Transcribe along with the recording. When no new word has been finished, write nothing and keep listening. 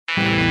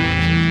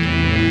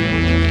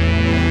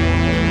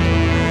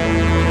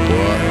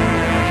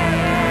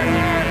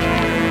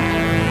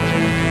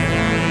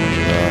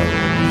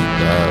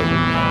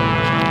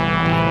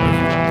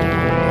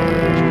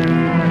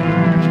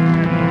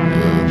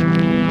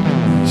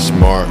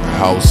smart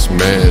house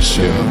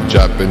mansion,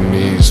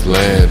 Japanese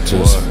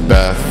lanterns,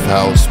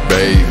 bathhouse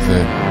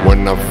bathing.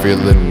 When I'm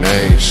feeling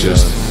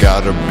anxious,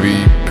 gotta be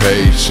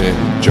patient.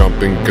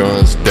 Jumping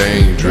guns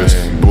dangerous.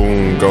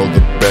 Boom go the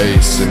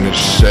bass and the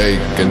shake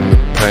and the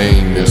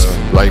pain is.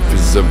 Life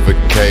is a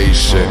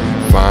vacation,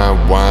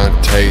 fine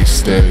wine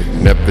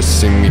tasting. Never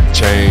see me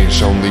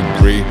change, only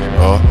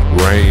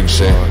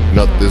rearranging.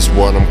 Nothing's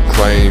what I'm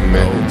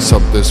claiming,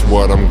 something's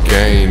what I'm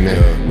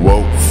gaining.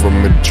 Woke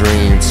from a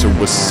dream to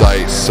a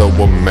sight so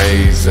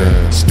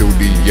amazing.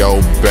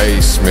 Studio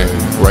basement,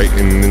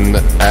 writing in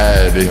the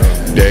attic.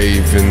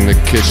 Dave in the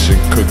kitchen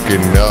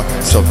cooking up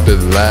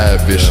something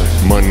lavish.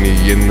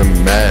 Money in the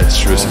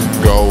mattress,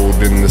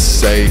 gold in the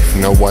safe.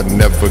 No, I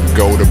never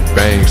go to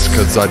banks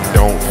cause I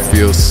don't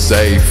feel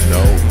safe.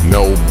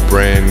 No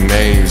brand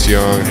names,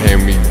 young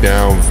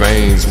hand-me-down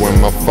veins. When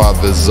my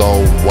father's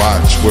old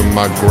watch, with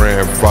my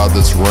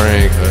grandfather's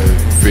ring.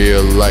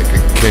 Feel like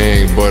a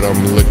king, but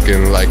I'm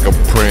looking like a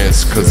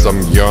prince. Cause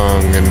I'm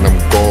young and I'm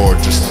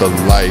gorgeous, the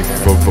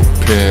life of a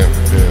pimp.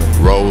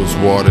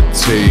 Rosewater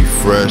tea,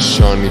 fresh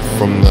honey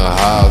from the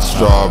hive.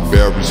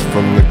 Strawberries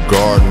from the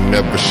garden,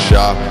 never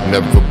shop,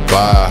 never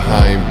buy.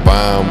 I ain't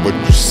buying what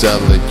you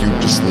selling, you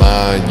just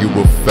lying, you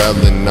a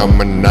felon. I'm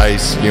a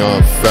nice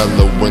young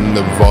fella when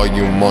the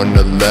volume on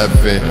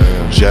 11.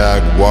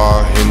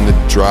 Jaguar in the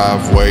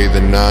driveway,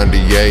 the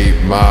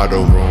 98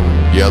 model.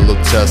 Yellow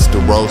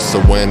Testarossa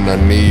when I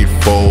need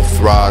full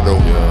throttle.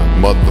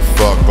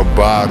 Motherfucker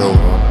bottle,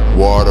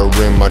 water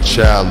in my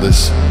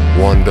chalice.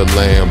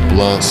 Wonderland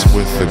blunts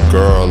with a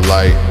girl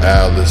like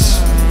Alice.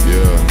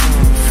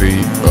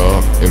 Feet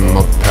up in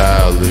my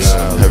palace,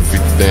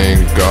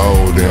 everything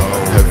golden,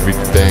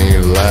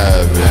 everything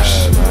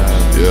lavish.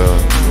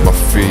 My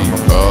feet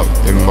up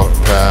in my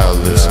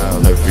palace,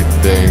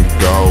 everything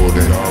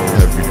golden,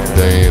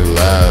 everything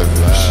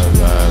lavish.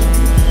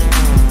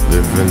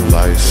 Living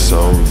life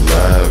so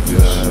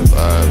lavish,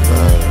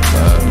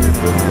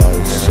 living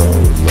life so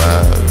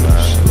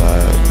lavish,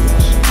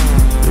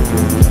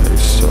 living life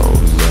so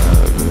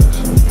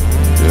lavish,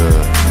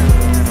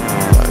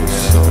 life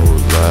so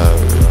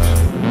lavish,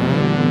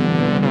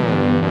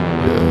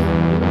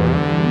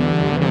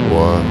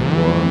 what,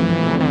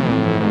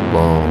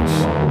 bones,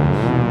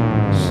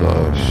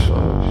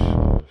 such.